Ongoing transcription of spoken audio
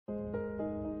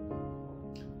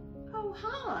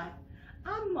Oh, hi,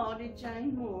 I'm Maudie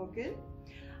Jane Morgan.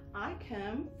 I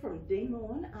come from Des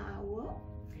Moines, Iowa.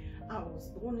 I was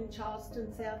born in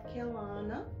Charleston, South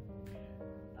Carolina.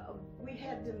 We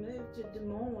had to move to Des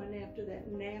Moines after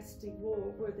that nasty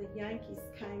war where the Yankees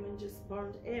came and just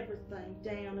burned everything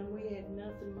down and we had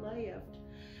nothing left.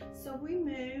 So we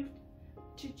moved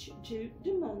to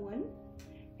Des Moines,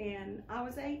 and I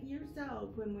was 8 years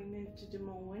old when we moved to Des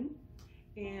Moines.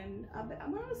 And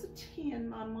when I was 10,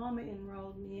 my mama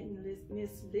enrolled me in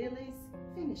Miss Lily's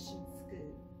finishing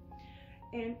school.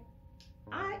 And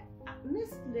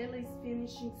Miss Lily's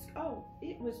finishing school, oh,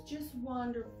 it was just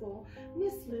wonderful.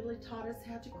 Miss Lily taught us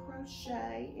how to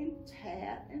crochet and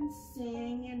tap and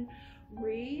sing and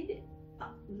read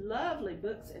lovely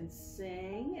books and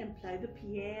sing and play the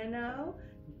piano,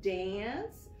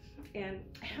 dance, and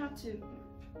how to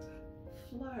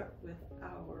flirt with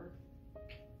our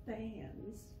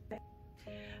fans.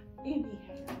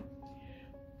 Anyhow,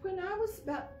 when I was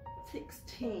about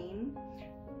 16,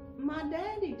 my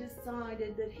daddy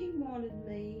decided that he wanted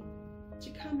me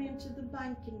to come into the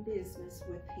banking business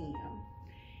with him.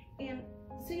 And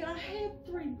see, I had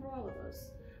 3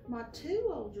 brothers. My 2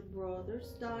 older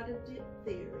brothers died of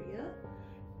diphtheria,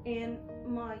 and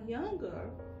my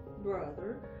younger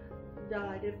brother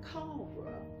died of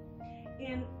cholera.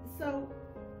 And so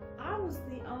I was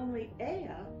the only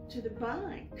heir to the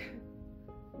bank,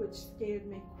 which scared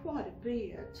me quite a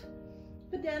bit.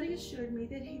 But Daddy assured me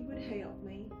that he would help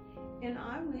me, and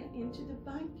I went into the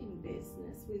banking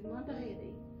business with my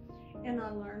daddy. And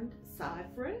I learned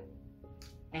ciphering,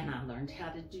 and I learned how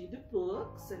to do the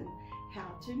books and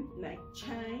how to make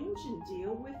change and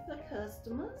deal with the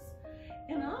customers,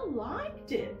 and I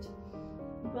liked it.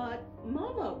 But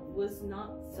Mama was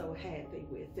not so happy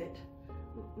with it.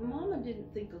 Mama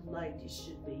didn't think a lady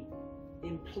should be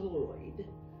employed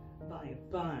by a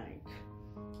bank.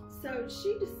 So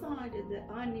she decided that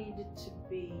I needed to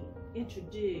be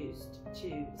introduced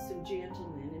to some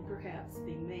gentlemen and perhaps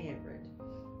be married.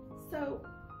 So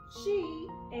she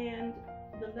and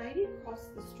the lady across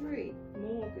the street,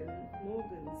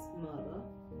 Morgan's mother,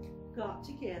 got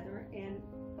together and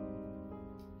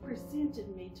presented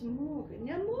me to Morgan.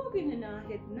 Now, Morgan and I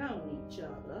had known each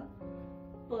other,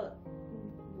 but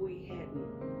we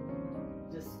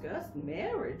hadn't discussed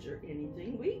marriage or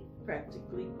anything. We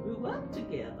practically grew up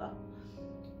together.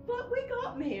 But we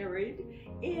got married,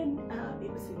 and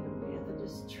it was in the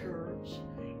Methodist Church.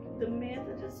 The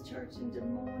Methodist Church in Des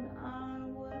Moines,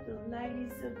 Iowa. The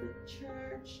ladies of the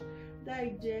church,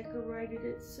 they decorated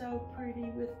it so pretty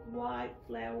with white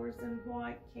flowers and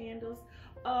white candles.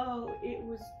 Oh, it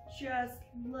was just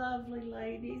lovely,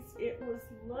 ladies. It was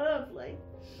lovely.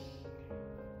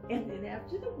 And then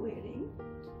after the wedding,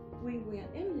 we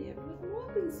went and lived with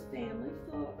Morgan's family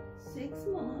for 6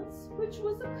 months, which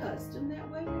was a custom. That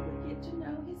way we would get to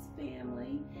know his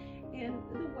family and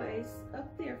the ways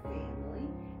of their family.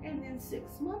 And then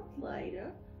 6 months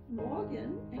later,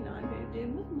 Morgan and I moved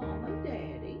in with Mom and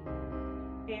Daddy,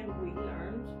 and we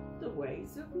learned the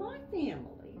ways of my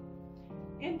family.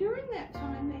 And during that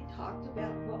time, they talked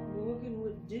about what Morgan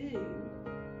would do,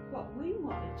 what we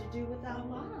wanted to do with our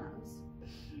lives.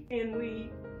 And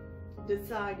we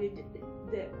decided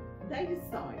that,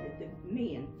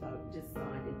 me and folk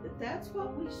decided that that's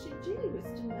what we should do,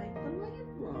 is to make the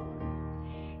land run.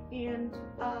 And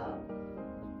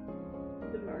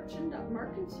the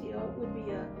mercantile would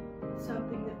be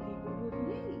something that people would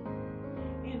need.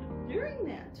 And during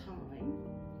that time,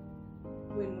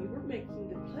 when we were making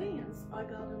the plans, I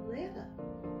got a letter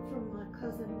from my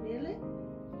cousin Millie.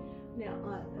 Now,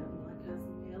 I love my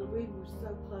cousin Millie. We were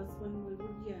so close when we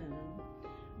were young,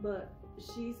 but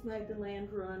she's made the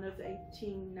land run of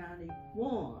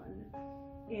 1891,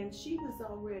 and she was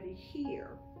already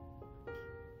here.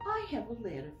 I have a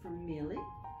letter from Millie.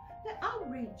 Now, I'll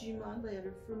read you my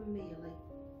letter from Millie.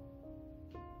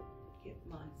 Get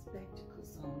my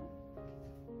spectacles on.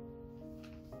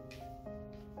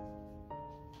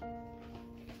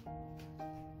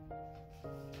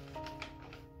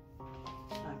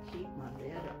 I keep my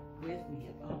letter with me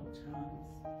at all times.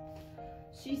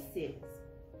 She says,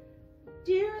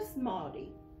 "Dearest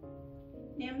Maudie,"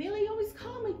 now Millie always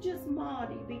called me just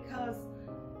Maudie because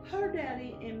her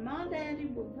daddy and my daddy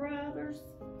were brothers,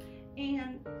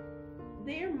 and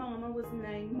their mama was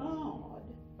named Maud,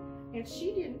 and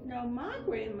she didn't know my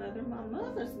grandmother, my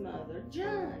mother's mother,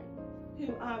 Jane,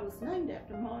 who I was named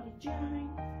after, Maudie Jane.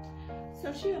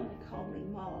 So she only called me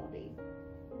Maudie.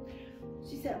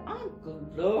 She said, "I'm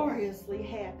gloriously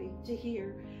happy to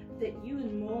hear that you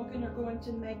and Morgan are going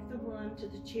to make the run to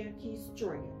the Cherokee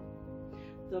Strip.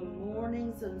 The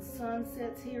mornings and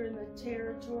sunsets here in the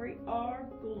territory are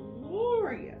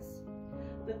glorious.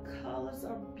 The colors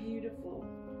are beautiful.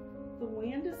 The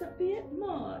wind is a bit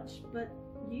much, but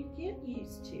you get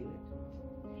used to it.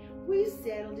 We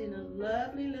settled in a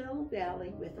lovely little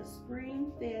valley with a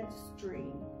spring-fed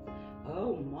stream.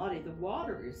 Oh, Maudie, the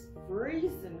water is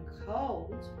freezing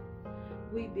cold.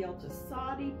 We built a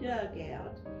soddy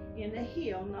dugout in a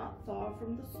hill not far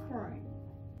from the spring.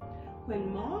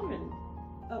 When Marvin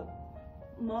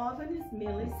is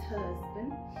Millie's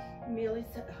husband.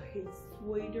 He's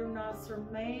sweeter, nicer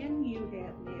man you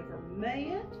have never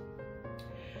met.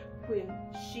 When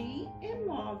she and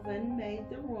Marvin made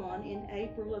the run in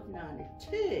April of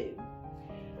 '92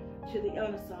 to the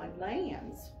unassigned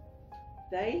lands,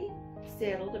 they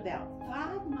settled about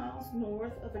 5 miles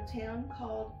north of a town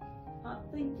called, I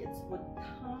think it's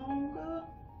Watonga.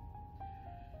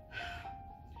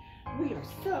 We are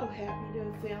so happy to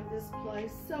have found this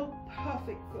place, so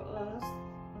perfect for us.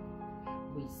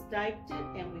 We staked it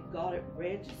and we got it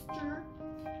registered.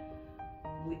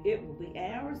 It will be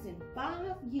ours in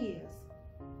 5 years.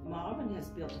 Marvin has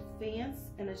built a fence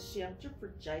and a shelter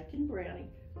for Jake and Brownie.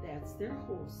 That's their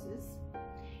horses.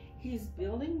 He's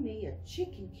building me a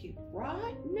chicken coop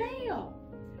right now.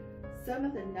 Some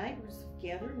of the neighbors have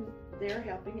gathered and they're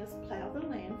helping us plow the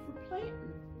land for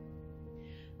planting.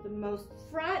 The most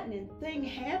frightening thing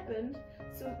happened.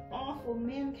 Some awful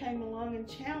men came along and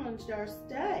challenged our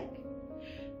stake.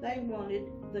 They wanted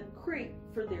the creek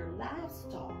for their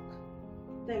livestock.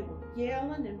 They were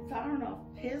yelling and firing off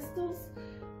pistols.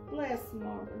 Bless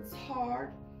Marvin's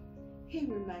heart. He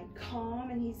remained calm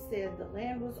and he said the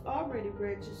land was already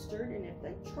registered and if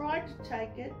they tried to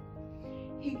take it,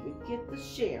 he would get the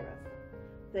sheriff.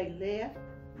 They left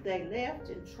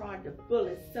and tried to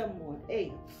bully someone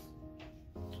else.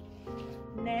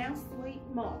 Now, sweet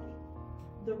Maudie,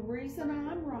 the reason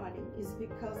I'm writing is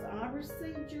because I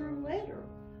received your letter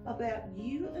about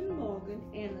you and Morgan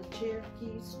and the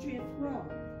Cherokee Strip run.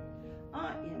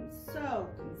 I am so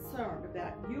concerned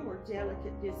about your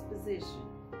delicate disposition.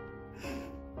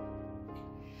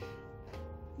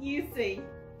 You see,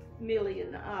 Millie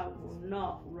and I were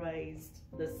not raised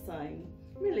the same.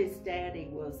 Millie's daddy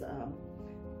was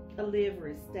a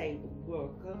livery stable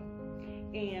worker,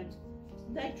 and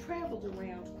they traveled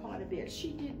around quite a bit.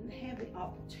 She didn't have the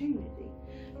opportunity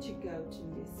to go to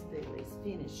Miss Billy's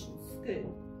finishing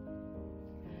school.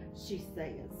 She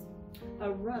says,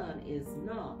 a run is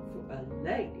not for a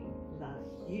lady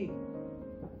like you.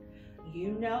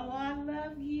 You know I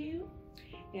love you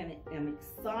and am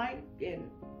excited, and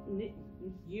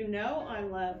you know I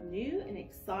love new and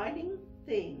exciting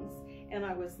things, and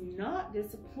I was not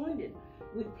disappointed.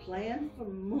 We planned for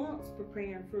months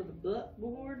preparing for the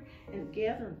buckboard and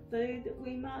gathering food that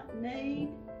we might need.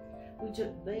 We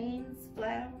took beans,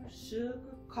 flour,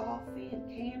 sugar, coffee, and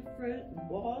canned fruit and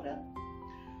water.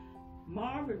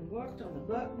 Marvin worked on the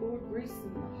buckboard,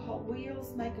 greasing the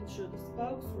wheels, making sure the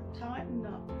spokes were tight and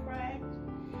not cracked.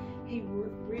 He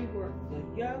reworked the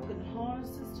yoke and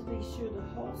harnesses to be sure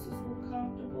the horses were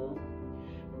comfortable.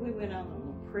 We went out on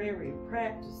the prairie and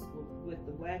practiced with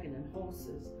the wagon and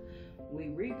horses. We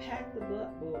repacked the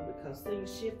buckboard because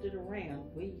things shifted around.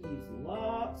 We used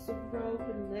lots of rope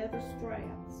and leather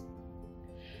straps.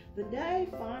 The day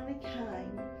finally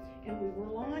came, and we were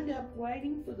lined up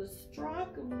waiting for the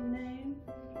strike of noon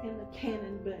and the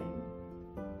cannon boom.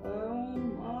 Oh,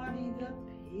 Maudie, the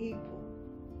people.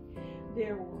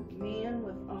 There were men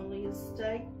with only a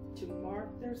stake to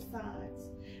mark their sides.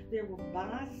 There were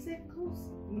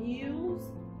bicycles,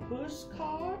 mules, push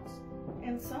carts,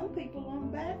 and some people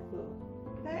on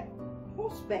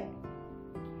horseback.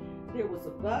 There was a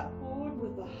buckboard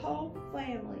with the whole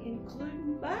family,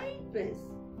 including babies.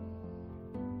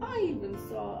 I even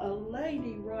saw a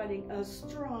lady riding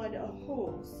astride a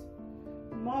horse.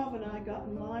 Marv and I got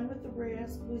in line with the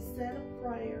rest. We said a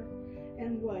prayer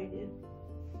and waited.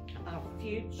 Our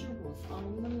future was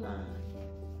on the line.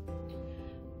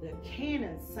 The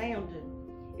cannon sounded.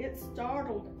 It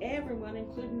startled everyone,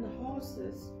 including the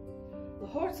horses. The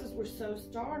horses were so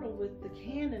startled with the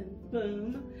cannon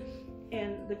boom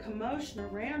and the commotion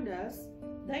around us,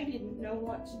 they didn't know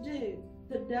what to do.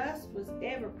 The dust was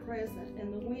ever present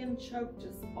and the wind choked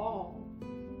us all.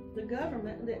 The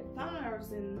government lit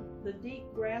fires in the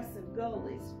deep grass and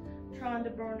gullies, trying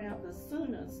to burn out the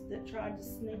Sooners that tried to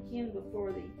sneak in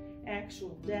before the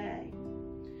actual day.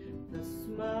 The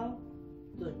smoke,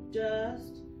 the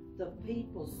dust, the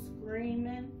people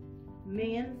screaming,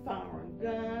 men firing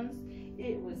guns.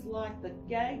 It was like the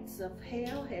gates of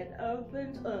hell had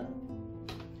opened up.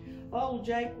 Old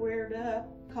Jake reared up,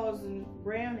 causing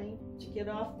Brownie to get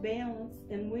off balance,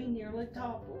 and we nearly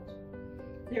toppled.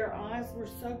 Their eyes were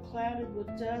so clouded with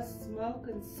dust, smoke,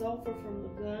 and sulfur from the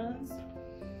guns.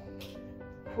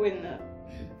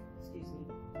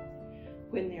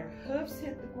 When their hoofs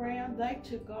hit the ground, they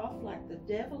took off like the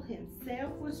devil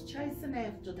himself was chasing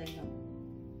after them.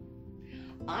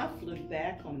 I flew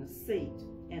back on the seat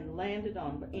and landed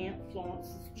on Aunt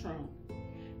Florence's trunk.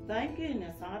 Thank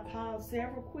goodness I piled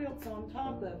several quilts on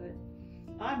top of it.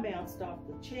 I bounced off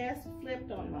the chest,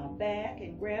 flipped on my back,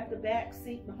 and grabbed the back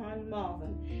seat behind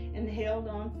Marvin and held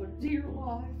on for dear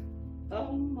life.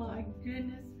 Oh my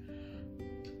goodness.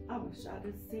 I wish I'd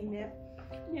have seen that.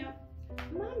 Now,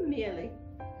 my Millie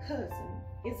cousin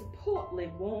is a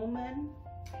portly woman,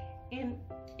 and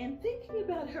thinking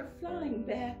about her flying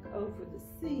back over the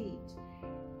seat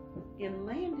and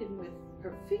landing with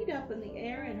her feet up in the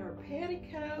air and her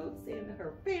petticoats and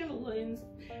her pantaloons,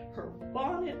 her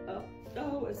bonnet up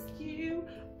askew,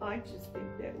 I just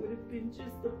think that would have been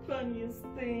just the funniest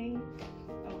thing.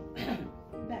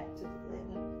 Back to the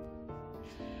letter.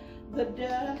 The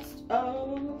dust,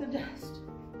 oh the dust.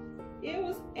 It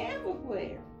was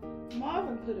everywhere.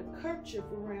 Marvin put a kerchief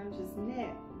around his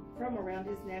neck,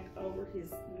 over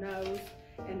his nose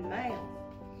and mouth,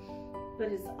 but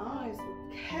his eyes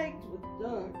were caked with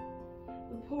dirt.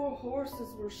 The poor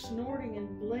horses were snorting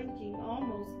and blinking,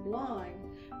 almost blind,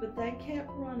 but they kept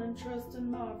running,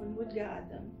 trusting Marvin would guide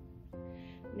them.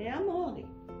 Now, Maudie,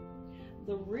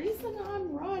 the reason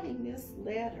I'm writing this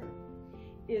letter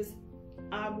is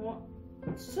I want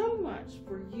so much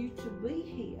for you to be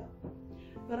here,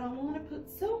 but I want to put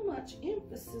so much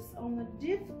emphasis on the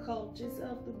difficulties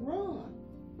of the run.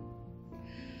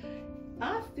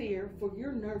 I fear for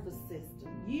your nervous system.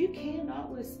 You cannot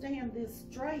withstand this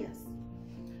stress.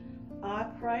 I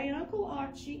pray Uncle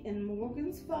Archie and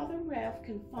Morgan's father Ralph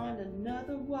can find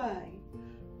another way.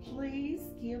 Please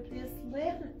give this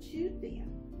letter to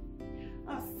them.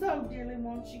 I so dearly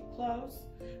want you close.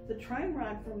 The train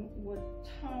ride from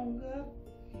Watonga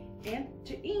and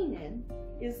to Enid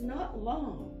is not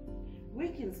long. We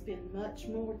can spend much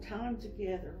more time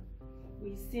together.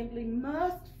 We simply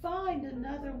must find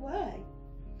another way.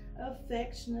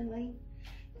 Affectionately,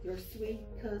 your sweet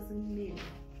cousin Millie.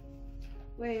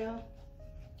 Well,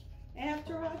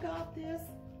 after I got this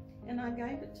and I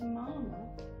gave it to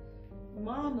Mama,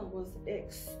 Mama was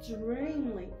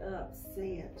extremely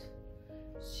upset.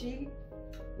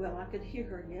 I could hear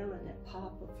her yelling at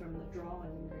Papa from the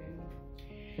drawing room.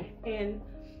 And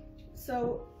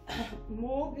so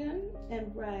Morgan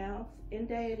and Ralph and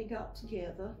Daddy got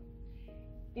together,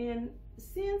 and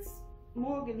since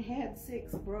Morgan had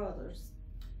 6 brothers,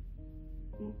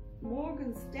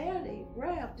 Morgan's daddy,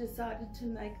 Ralph, decided to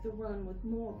make the run with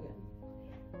Morgan.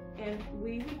 And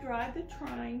we would drive the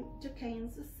train to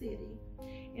Kansas City,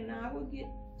 and I would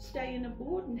stay in a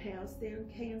boarding house there in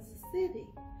Kansas City.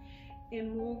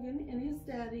 And Morgan and his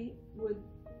daddy would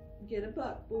get a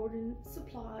buckboard and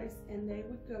supplies, and they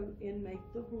would go and make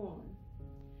the run.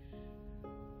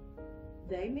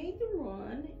 They made the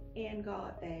run and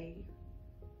got a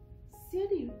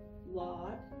city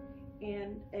lot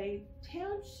and a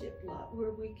township lot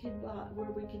where we could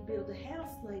build a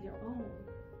house later on.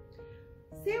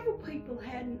 Several people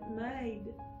hadn't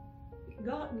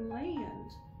gotten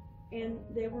land, and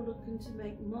they were looking to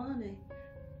make money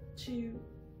to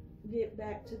get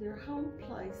back to their home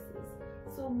places.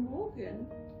 So Morgan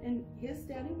and his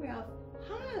daddy Ralph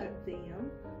hired them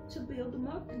to build a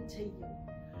mercantile.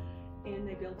 And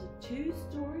they built a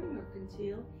 2-story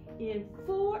mercantile in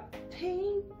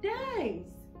 14 days.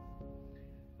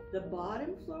 The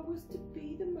bottom floor was to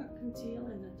be the mercantile,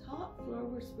 and the top floor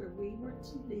was where we were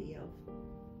to live.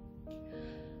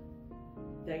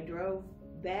 They drove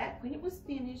back when it was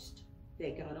finished.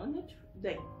 They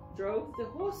drove the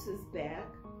horses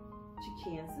back to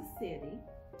Kansas City.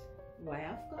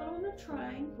 Ralph got on a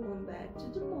train going back to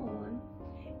Des Moines,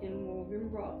 and Morgan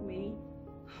brought me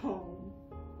home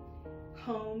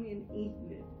in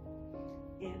Enid.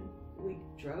 And we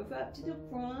drove up to the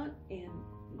front, and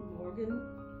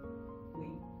we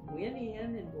went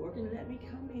in, and Morgan let me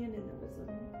come in, and there was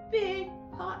a big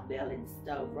pot-bellied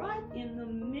stove right in the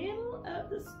middle of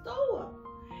the store.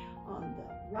 On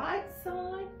the right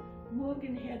side,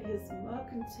 Morgan had his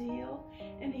mercantile,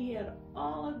 and he had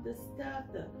all of the stuff,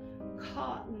 the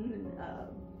cotton and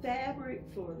fabric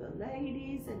for the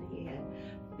ladies, and he had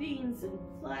beans and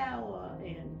flour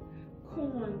and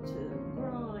corn to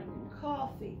grind and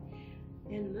coffee.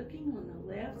 And looking on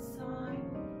the left side,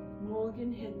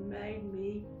 Morgan had made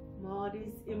me Maudie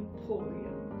Maudie's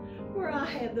Emporium, where I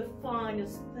had the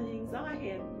finest things. I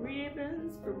had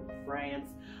ribbons from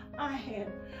France. I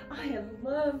had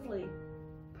lovely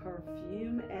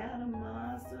perfume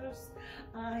atomizers.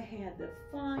 I had the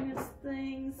finest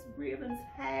things, ribbons,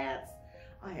 hats.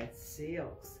 I had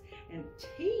silks and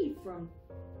tea from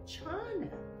China.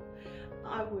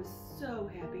 I was so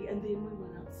happy. And then we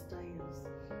went upstairs.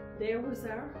 There was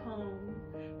our home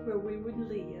where we would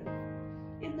live.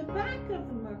 In the back of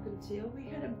the mercantile, we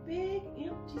had a big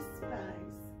empty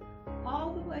space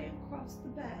all the way across the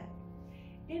back.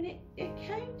 And it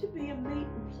came to be a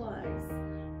meeting place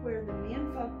where the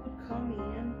men folk would come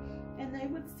in and they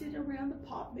would sit around the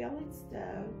pot-bellied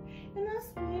stove. And us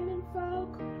women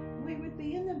folk, we would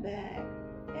be in the back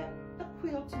at a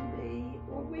quilting bee,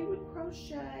 or we would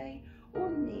crochet or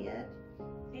knit,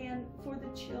 and for the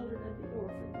children of the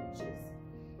orphanages.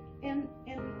 And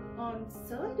on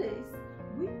Sundays,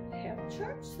 we would have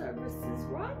church services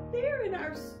right there in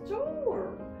our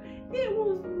store. It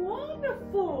was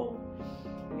wonderful.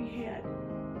 We had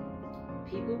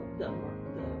people, the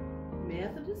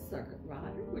Methodist circuit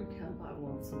rider would come by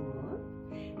once a month,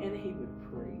 and he would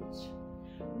preach.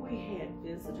 We had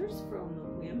visitors from the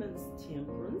Women's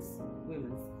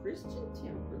Christian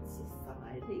Temperance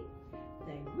Society.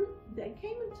 They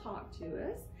came and talked to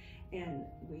us, and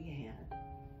we had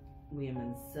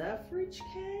women's suffrage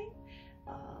came.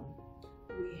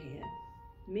 We had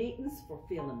meetings for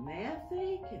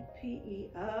Philomathic and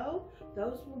PEO.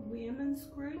 Those were women's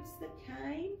groups that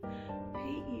came.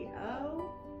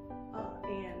 PEO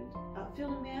and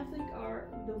Philomathic are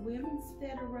the Women's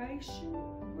Federation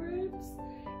groups,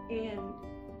 and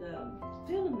the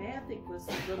Philomathic was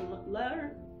the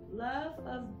love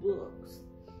of books.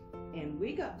 And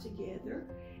we got together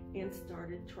and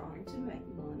started trying to make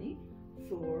money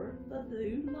for the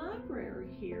new library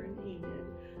here in Enid.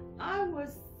 I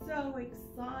was so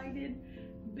excited.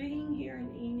 Being here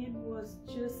in Enid was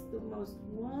just the most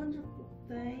wonderful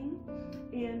thing.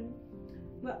 And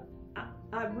well,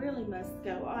 I really must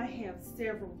go. I have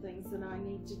several things that I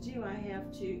need to do. I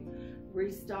have to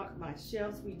restock my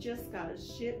shelves. We just got a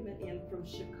shipment in from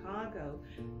Chicago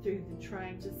through the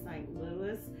train to St.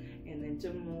 Louis, and then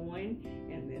Des Moines,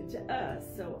 and then to us.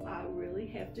 So I really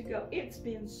have to go. It's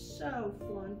been so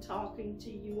fun talking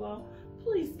to you all.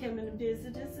 Please come and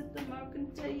visit us at the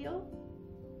Mercantile.